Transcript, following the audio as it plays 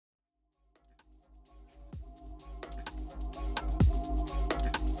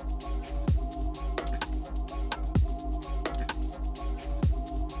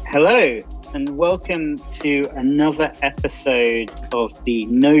Hello, and welcome to another episode of the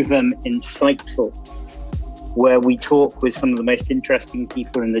Novum Insightful, where we talk with some of the most interesting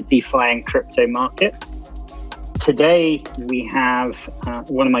people in the DeFi and crypto market. Today, we have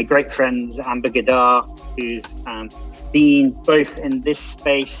one of my great friends, Amber Ghaddar, who's been both in this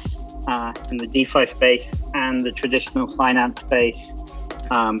space, in the DeFi space and the traditional finance space,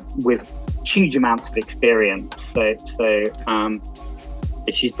 with huge amounts of experience. So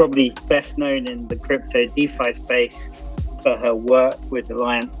she's probably best known in the crypto DeFi space for her work with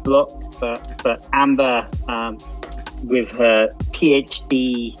Alliance Block, but Amber, with her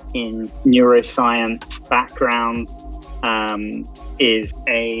PhD in neuroscience background, is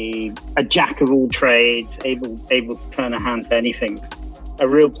a jack of all trades, able to turn a hand to anything. A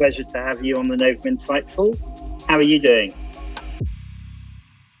real pleasure to have you on the Novum Insightful. How are you doing?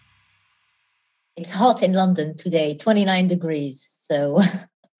 It's hot in London today, 29 degrees. So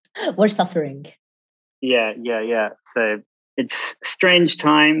we're suffering. Yeah. So it's strange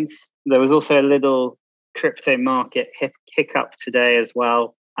times. There was also a little crypto market hiccup today as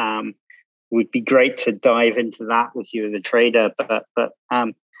well. Would be great to dive into that with you as a trader. But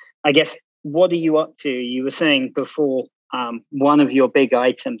I guess, what are you up to? You were saying before, one of your big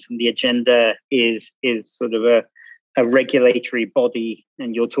items on the agenda is sort of a regulatory body,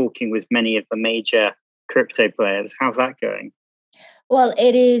 and you're talking with many of the major crypto players. How's that going? Well,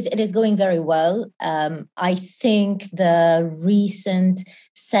 it is going very well. I think the recent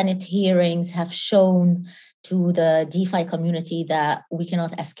Senate hearings have shown to the DeFi community that we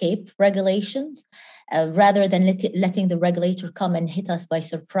cannot escape regulations. Rather than letting the regulator come and hit us by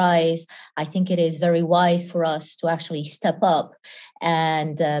surprise, I think it is very wise for us to actually step up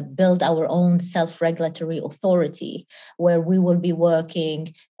and build our own self-regulatory authority, where we will be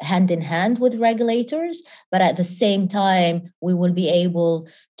working hand in hand with regulators, but at the same time, we will be able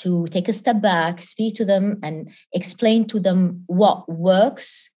to take a step back, speak to them, and explain to them what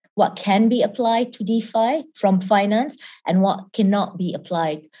works, what can be applied to DeFi from finance, and what cannot be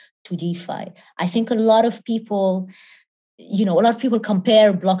applied to DeFi. I think a lot of people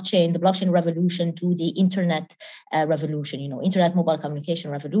compare the blockchain revolution to the internet revolution, internet mobile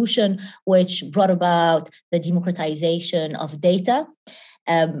communication revolution, which brought about the democratization of data.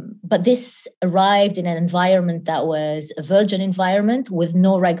 But this arrived in an environment that was a virgin environment with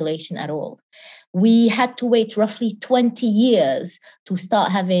no regulation at all. We had to wait roughly 20 years to start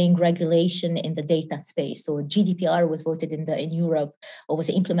having regulation in the data space. So GDPR was voted in Europe, or was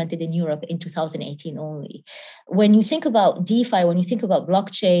implemented in Europe in 2018 only. When you think about DeFi, when you think about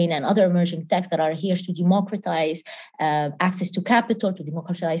blockchain and other emerging techs that are here to democratize access to capital, to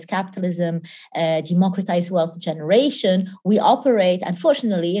democratize capitalism, democratize wealth generation, we operate,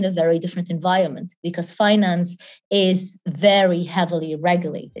 unfortunately, in a very different environment, because finance is very heavily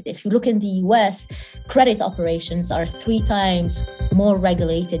regulated. If you look in the US, credit operations are 3 times more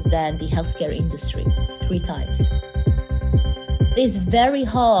regulated than the healthcare industry, 3 times. It is very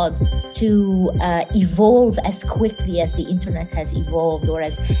hard to evolve as quickly as the internet has evolved, or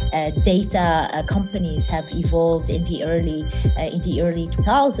as data companies have evolved in the early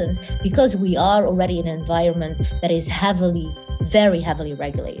 2000s, because we are already in an environment that is very heavily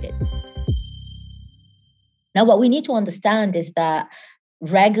regulated. Now, what we need to understand is that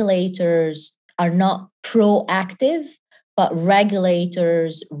regulators are not proactive, but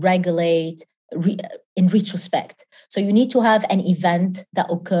regulators regulate in retrospect. So you need to have an event that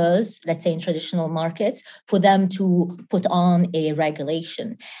occurs, let's say in traditional markets, for them to put on a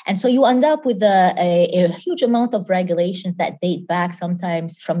regulation. And so you end up with a huge amount of regulations that date back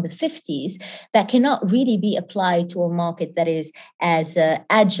sometimes from the 50s that cannot really be applied to a market that is as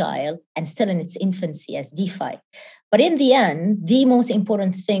agile and still in its infancy as DeFi. But in the end, the most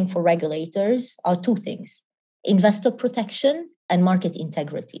important thing for regulators are 2 things: investor protection and market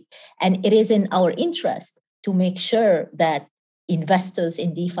integrity. And it is in our interest to make sure that investors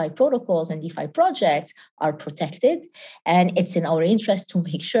in DeFi protocols and DeFi projects are protected. And it's in our interest to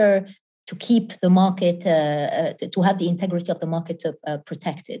make sure to keep the market, to have the integrity of the market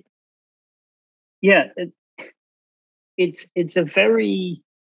protected. Yeah, it's a very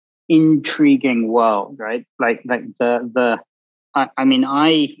intriguing world, right? Like I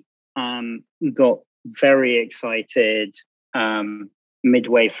got very excited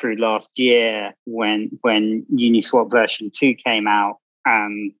midway through last year when Uniswap version 2 came out,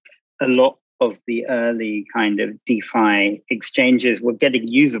 and a lot of the early kind of DeFi exchanges were getting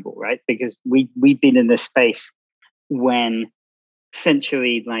usable, right? Because we've been in this space when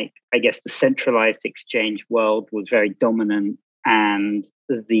essentially, like, I guess the centralized exchange world was very dominant, and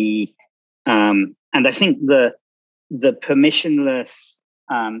I think the permissionless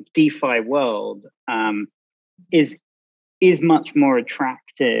DeFi world is much more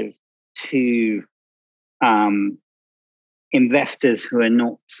attractive to investors who are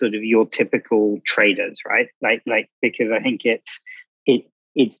not sort of your typical traders, right? Like because I think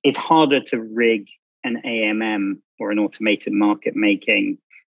it's harder to rig an AMM or an automated market making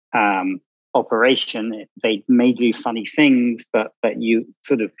operation. They may do funny things, but you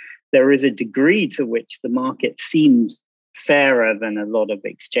sort of, there is a degree to which the market seems fairer than a lot of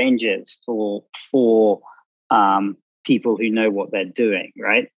exchanges for people who know what they're doing,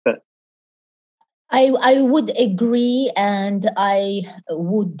 right? But I would agree and I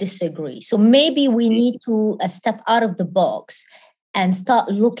would disagree. So maybe we need to step out of the box and start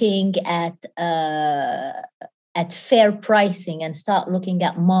looking at fair pricing and start looking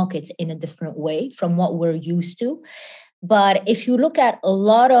at markets in a different way from what we're used to. But if you look at a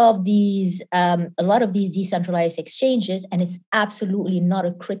lot of these decentralized exchanges, and it's absolutely not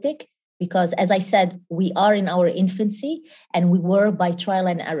a critic, because as I said, we are in our infancy and we were by trial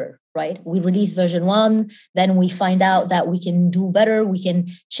and error, right? We release version 1, then we find out that we can do better, we can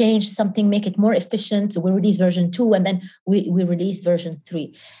change something, make it more efficient. So we release version 2 and then we release version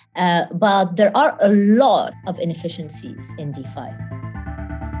 3. But there are a lot of inefficiencies in DeFi.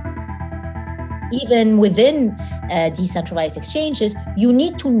 Even within decentralized exchanges, you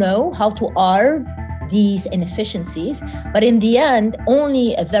need to know how to arb these inefficiencies. But in the end,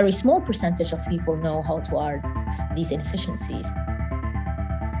 only a very small percentage of people know how to arb these inefficiencies.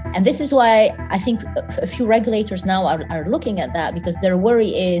 And this is why I think a few regulators now are looking at that, because their worry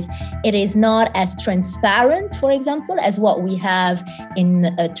is it is not as transparent, for example, as what we have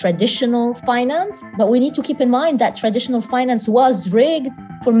in traditional finance. But we need to keep in mind that traditional finance was rigged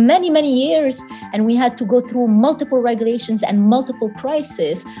for many, many years, and we had to go through multiple regulations and multiple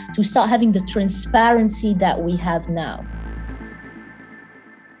crises to start having the transparency that we have now.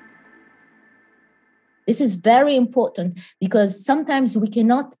 This is very important because sometimes we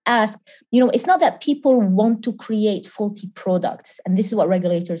cannot ask, it's not that people want to create faulty products. And this is what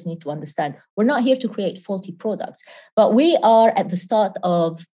regulators need to understand. We're not here to create faulty products, but we are at the start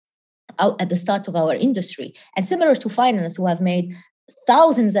of our industry. And similar to finance, who have made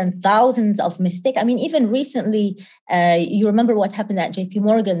thousands and thousands of mistakes. I mean, even recently, you remember what happened at JP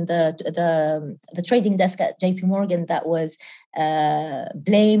Morgan, the trading desk at JP Morgan that was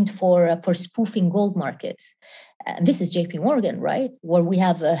blamed for spoofing gold markets. This is JP Morgan, right? Where we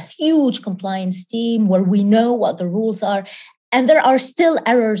have a huge compliance team, where we know what the rules are. And there are still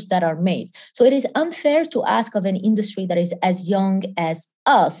errors that are made. So it is unfair to ask of an industry that is as young as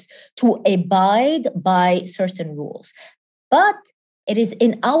us to abide by certain rules. But it is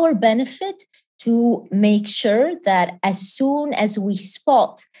in our benefit to make sure that as soon as we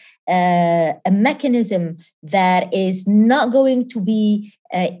spot a mechanism that is not going to be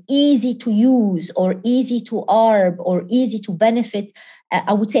easy to use or easy to arb or easy to benefit,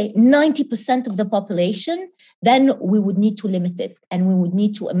 I would say 90% of the population, then we would need to limit it and we would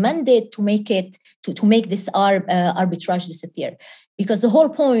need to amend it to make this arbitrage disappear. Because the whole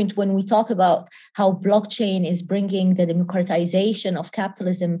point when we talk about how blockchain is bringing the democratization of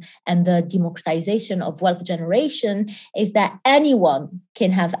capitalism and the democratization of wealth generation is that anyone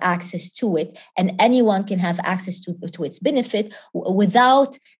can have access to it and anyone can have access to its benefit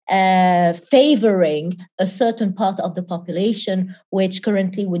without favoring a certain part of the population, which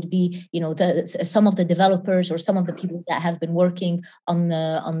currently would be, some of the developers or some of the people that have been working on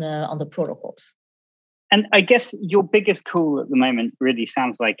the protocols. And I guess your biggest call at the moment really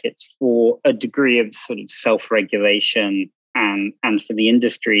sounds like it's for a degree of sort of self-regulation and for the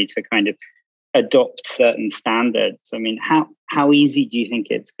industry to kind of adopt certain standards. I mean, how easy do you think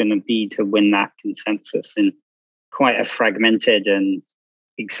it's going to be to win that consensus in quite a fragmented and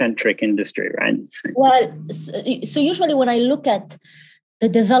eccentric industry, right? Well, so usually when I look at the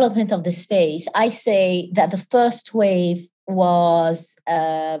development of the space, I say that the first wave was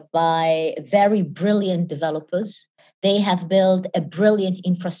by very brilliant developers. They have built a brilliant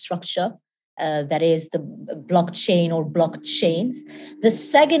infrastructure, that is the blockchain or blockchains. The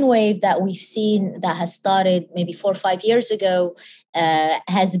second wave that we've seen that has started maybe 4 or 5 years ago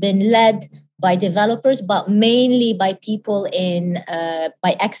has been led by developers, but mainly by people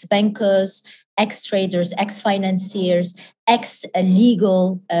by ex-bankers, ex-traders, ex-financiers,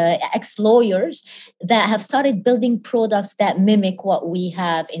 ex-legal, ex-lawyers that have started building products that mimic what we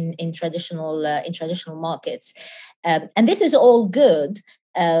have in traditional markets. And this is all good,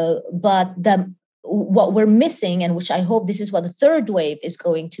 but what we're missing, and which I hope this is what the third wave is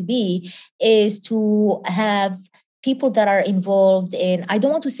going to be, is to have people that are involved in, I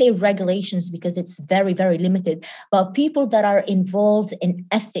don't want to say regulations because it's very, very limited, but people that are involved in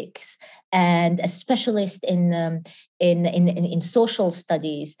ethics and a specialist in social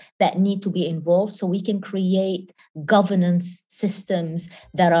studies that need to be involved, so we can create governance systems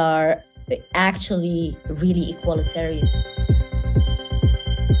that are actually really egalitarian.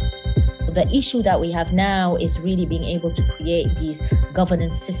 The issue that we have now is really being able to create these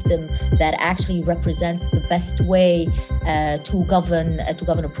governance system that actually represents the best way to govern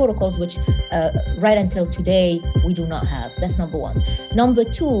protocols, which right until today we do not have. That's number one. Number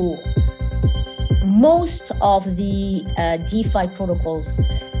two, most of the DeFi protocols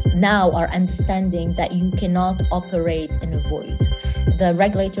now are understanding that you cannot operate in a void. The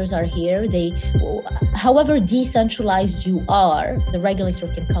regulators are here. However decentralized you are, the regulator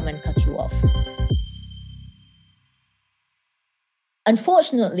can come and cut you off.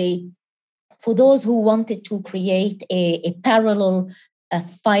 Unfortunately, for those who wanted to create a parallel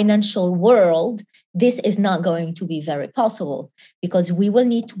financial world, this is not going to be very possible, because we will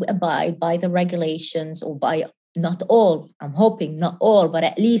need to abide by the regulations, or by not all, I'm hoping not all, but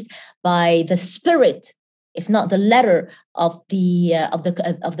at least by the spirit, if not the letter of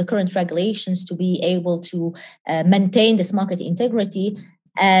the current regulations, to be able to maintain this market integrity,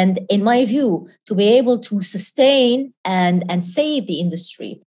 and in my view, to be able to sustain and save the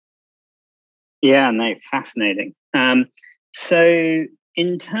industry. Yeah, no, fascinating. So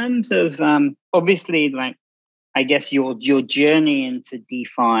in terms of obviously, like, I guess your journey into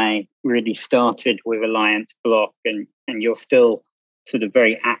DeFi really started with Alliance Block, and you're still sort of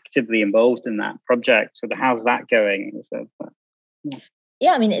very actively involved in that project. So how's that going?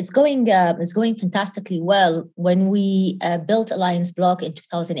 Yeah, I mean, it's going fantastically well. When we built Alliance Block in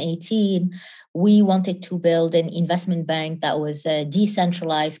 2018, we wanted to build an investment bank that was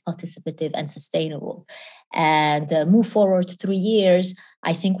decentralized, participative, and sustainable. And move forward 3 years,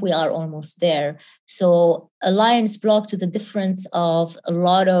 I think we are almost there. So Alliance Block, to the difference of a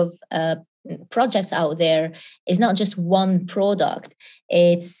lot of projects out there, is not just one product.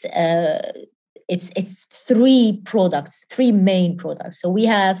 It's 3 products, 3 main products. So we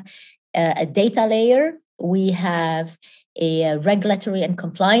have a data layer, we have a regulatory and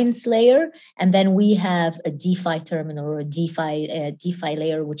compliance layer, and then we have a DeFi terminal, or a DeFi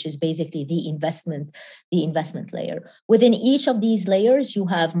layer, which is basically the investment layer. Within each of these layers, you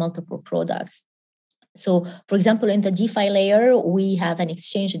have multiple products. So, for example, in the DeFi layer, we have an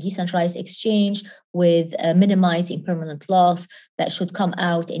exchange, a decentralized exchange with minimized impermanent loss that should come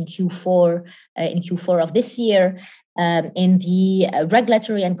out in Q4 of this year. In the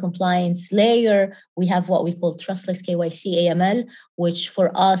regulatory and compliance layer, we have what we call trustless KYC AML, which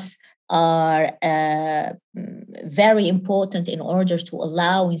for us are very important in order to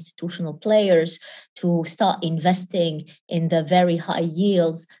allow institutional players to start investing in the very high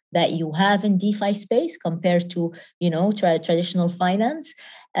yields that you have in DeFi space compared to, traditional finance.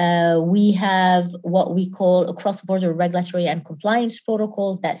 We have what we call a cross-border regulatory and compliance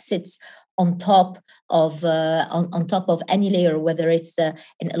protocol that sits on top of any layer, whether it's an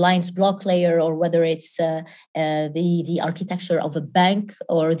Alliance Block layer, or whether it's the architecture of a bank,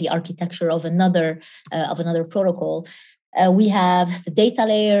 or the architecture of another protocol. We have the data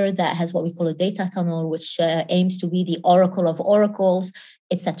layer that has what we call a data tunnel, which aims to be the oracle of oracles,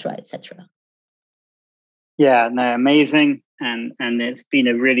 etc., etc. Yeah, no, amazing, and it's been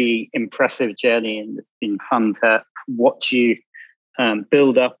a really impressive journey, and it's been fun to watch you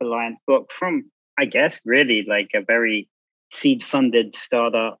build up Alliance Block from, I guess, really like a very seed-funded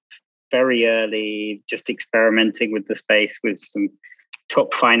startup, very early, just experimenting with the space with some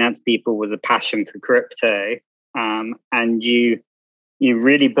top finance people with a passion for crypto, and you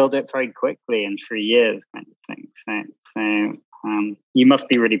really built it very quickly in 3 years, kind of thing. So you must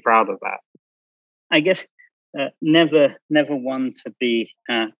be really proud of that. I guess never one to be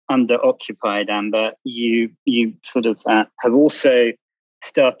underoccupied, Amber. You sort of have also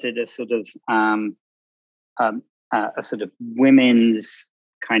started a sort of women's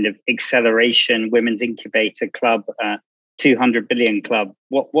kind of acceleration, women's incubator club, 200 billion club.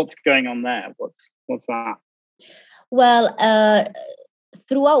 What's going on there? What's that? Well,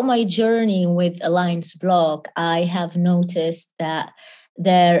 throughout my journey with Alliance Block, I have noticed that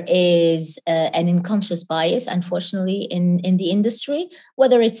there is an unconscious bias, unfortunately, in the industry,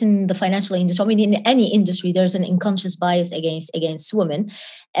 whether it's in the financial industry. I mean, in any industry, there's an unconscious bias against women.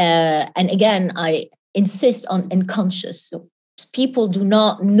 And again, I insist on unconscious. people do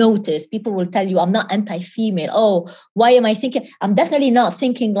not notice. People will tell you, I'm not anti-female. Oh, why am I thinking? I'm definitely not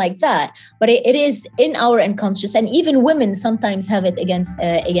thinking like that. But it is in our unconscious, and even women sometimes have it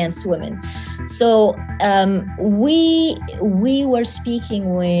against women. So we were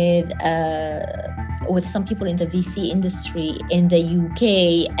speaking with some people in the VC industry in the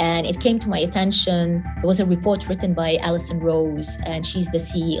UK, and it came to my attention. There was a report written by Alison Rose, and she's the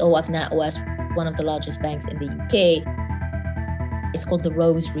CEO of NatWest, one of the largest banks in the UK. It's called the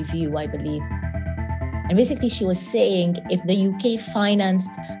Rose Review, I believe. And basically she was saying if the UK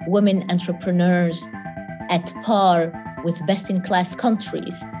financed women entrepreneurs at par with best-in-class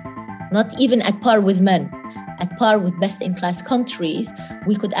countries, not even at par with men, at par with best-in-class countries,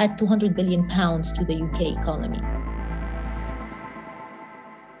 we could add £200 billion to the UK economy.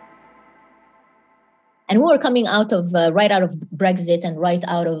 And we were coming out of right out of Brexit and right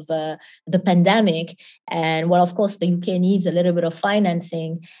out of the pandemic. And well, of course, the UK needs a little bit of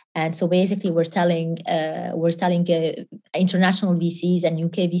financing. And so basically we're telling international VCs and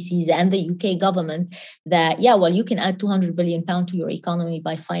UK VCs and the UK government that, yeah, well, you can add £200 billion to your economy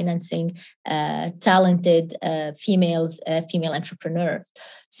by financing talented female entrepreneurs.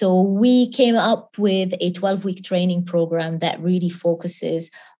 So we came up with a 12-week training program that really focuses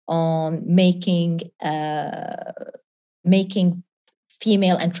on making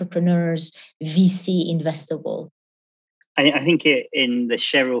female entrepreneurs VC investable. I think in the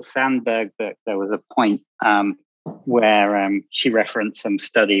Sheryl Sandberg book, there was a point where she referenced some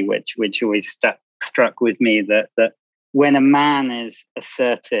study which always struck with me that when a man is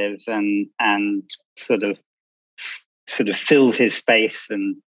assertive and sort of fills his space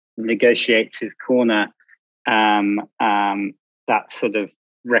and negotiates his corner, that's sort of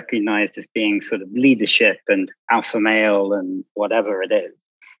recognized as being sort of leadership and alpha male and whatever it is.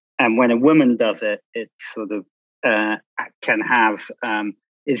 And when a woman does it, it sort of can have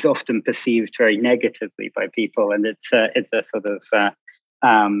is often perceived very negatively by people, and it's a sort of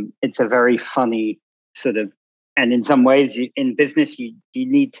it's a very funny sort of. And in some ways, in business, you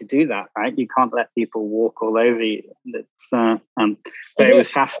need to do that, right? You can't let people walk all over you. But it was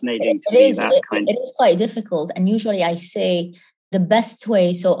fascinating to me. It is quite difficult, and usually I say the best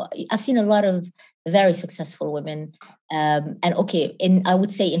way. So I've seen a lot of very successful women, and I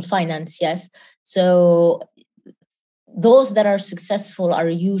would say in finance, yes. So those that are successful are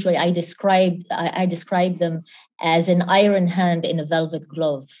usually I describe them as an iron hand in a velvet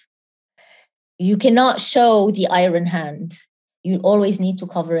glove. You cannot show the iron hand. You always need to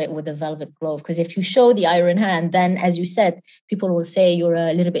cover it with a velvet glove, because if you show the iron hand, then, as you said, people will say you're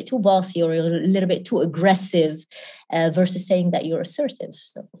a little bit too bossy or you're a little bit too aggressive, versus saying that you're assertive.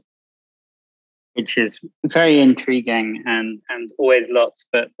 So, which is very intriguing and always lots,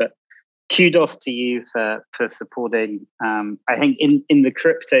 but kudos to you for supporting. I think in the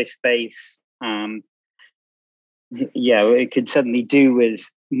crypto space, it could certainly do with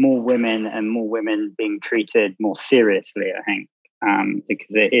more women and more women being treated more seriously, I think,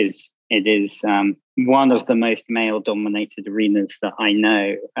 because it is one of the most male-dominated arenas that I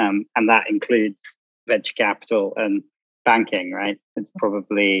know, and that includes venture capital and banking, right? It's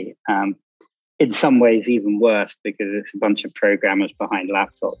probably in some ways even worse because it's a bunch of programmers behind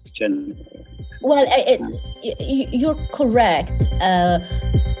laptops generally. Well, you're correct.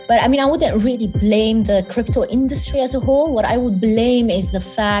 But I mean, I wouldn't really blame the crypto industry as a whole. What I would blame is the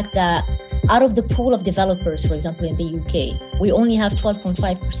fact that out of the pool of developers, for example, in the UK, we only have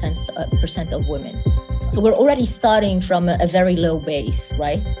 12.5% of women. So we're already starting from a very low base,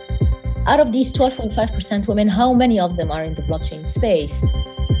 right? Out of these 12.5% women, how many of them are in the blockchain space?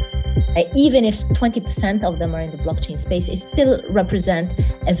 Even if 20% of them are in the blockchain space, it still represents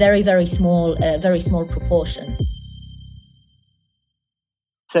a very, very small proportion.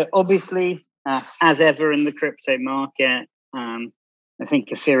 So obviously, as ever in the crypto market, I think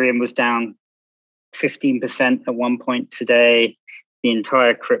Ethereum was down 15% at one point today. The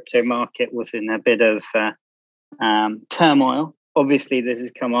entire crypto market was in a bit of turmoil. Obviously, this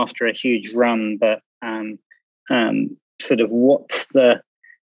has come after a huge run, but sort of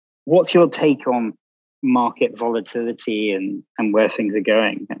what's your take on market volatility and where things are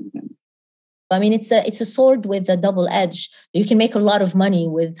going? I mean, it's a sword with a double edge. You can make a lot of money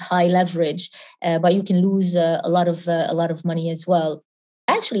with high leverage, but you can lose a lot of money as well.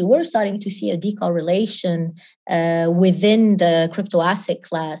 Actually, we're starting to see a decorrelation within the crypto asset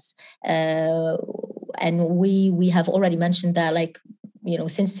class, and we have already mentioned that, like,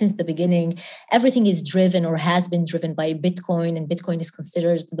 since the beginning, everything is driven or has been driven by Bitcoin, and Bitcoin is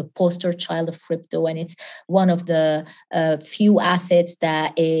considered the poster child of crypto, and it's one of the few assets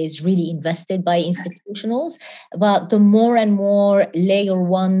that is really invested by institutionals. But the more and more layer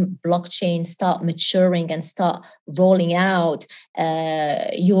one blockchains start maturing and start rolling out,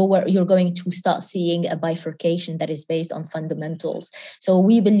 you're going to start seeing a bifurcation that is based on fundamentals. So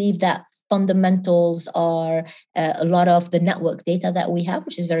we believe that fundamentals are a lot of the network data that we have,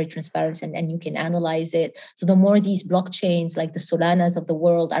 which is very transparent, and you can analyze it. So the more these blockchains like the Solanas of the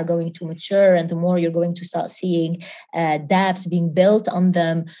world are going to mature, and the more you're going to start seeing dApps being built on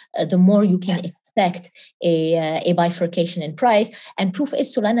them, the more you can expect a bifurcation in price. And proof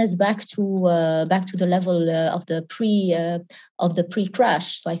is Solana is back to the level of the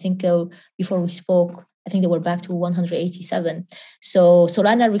pre-crash. So I think before we spoke, I think they were back to 187. So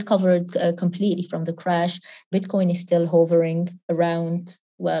Solana recovered completely from the crash. Bitcoin is still hovering around,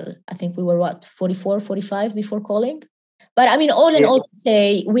 well, I think we were 44, 45 before calling. But I mean, all in all,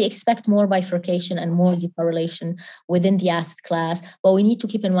 say we expect more bifurcation and more decorrelation within the asset class. But we need to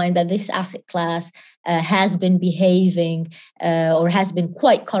keep in mind that this asset class has been behaving or has been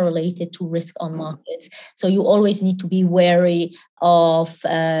quite correlated to risk on markets. So you always need to be wary of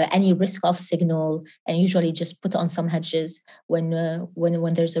any risk off signal, and usually just put on some hedges when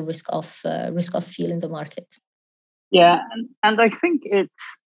there's a risk off feel in the market. Yeah, and I think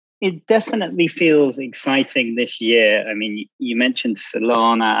it definitely feels exciting this year. I mean, you mentioned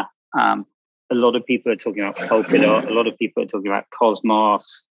Solana. A lot of people are talking about Polkadot. A lot of people are talking about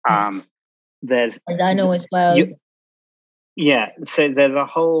Cosmos. There's Cardano as well. So there's a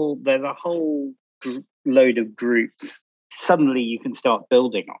whole load of groups. Suddenly you can start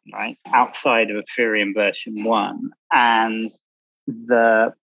building on, right? Outside of Ethereum version 1. And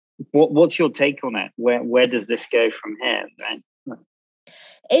what's your take on it? Where does this go from here, right?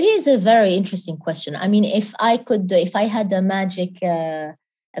 It is a very interesting question. I mean, if I had a magic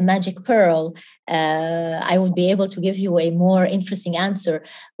pearl, I would be able to give you a more interesting answer.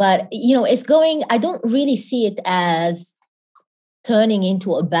 But I don't really see it as turning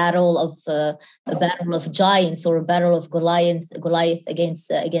into a battle of giants or a battle of Goliath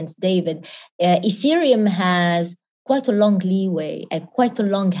against David. Ethereum has quite a long leeway and quite a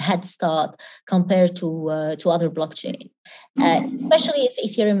long head start compared to other blockchains. Especially if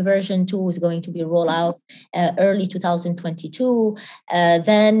Ethereum version 2 is going to be rolled out early 2022,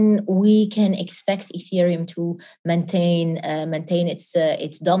 then we can expect Ethereum to maintain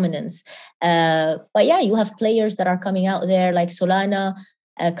its dominance. But yeah, you have players that are coming out there like Solana,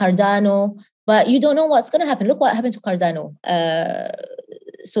 Cardano, but you don't know what's going to happen. Look what happened to Cardano.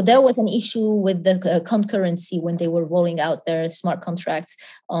 So there was an issue with the concurrency when they were rolling out their smart contracts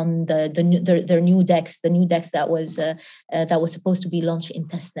on their new DEX, the new DEX that was supposed to be launched in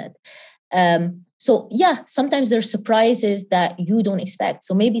testnet. So yeah, sometimes there's surprises that you don't expect.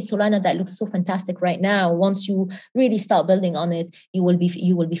 So maybe Solana, that looks so fantastic right now, once you really start building on it, you will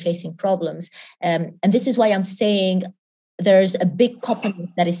be facing problems. And this is why I'm saying there's a big component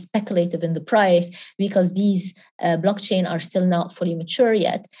that is speculative in the price, because these blockchain are still not fully mature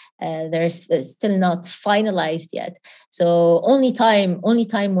yet. They're still not finalized yet. So only time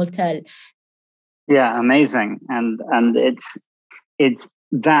will tell. Yeah, amazing. And it's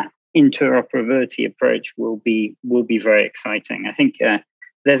that interoperability approach will be very exciting. I think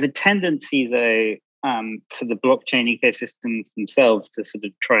there's a tendency though for the blockchain ecosystems themselves to sort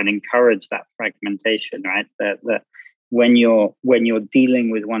of try and encourage that fragmentation, right? That when you're dealing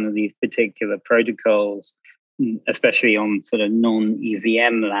with one of these particular protocols, especially on sort of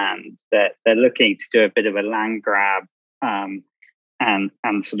non-EVM land, that they're looking to do a bit of a land grab and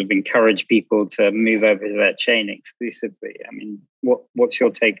sort of encourage people to move over to their chain exclusively. I mean, what's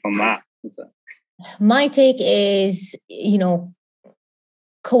your take on that? My take is,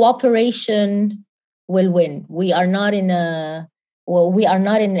 cooperation will win. We are not in an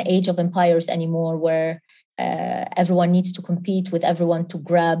age of empires anymore where everyone needs to compete with everyone to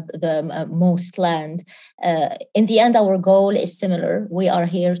grab the most land. In the end, our goal is similar. We are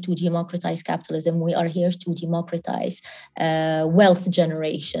here to democratize capitalism. We are here to democratize wealth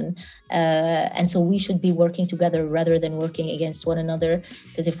generation. And so we should be working together rather than working against one another,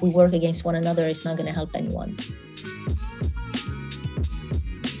 because if we work against one another, it's not going to help anyone.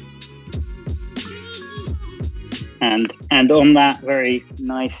 And on that very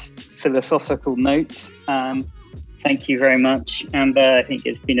nice philosophical note, thank you very much, Amber. I think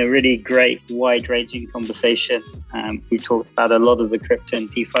it's been a really great, wide-ranging conversation. We talked about a lot of the crypto and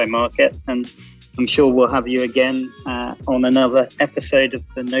DeFi market, and I'm sure we'll have you again on another episode of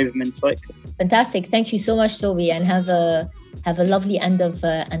the Novum Insightful. Fantastic. Thank you so much, Toby, and have a Have a lovely end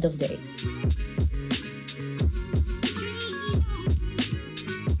of day.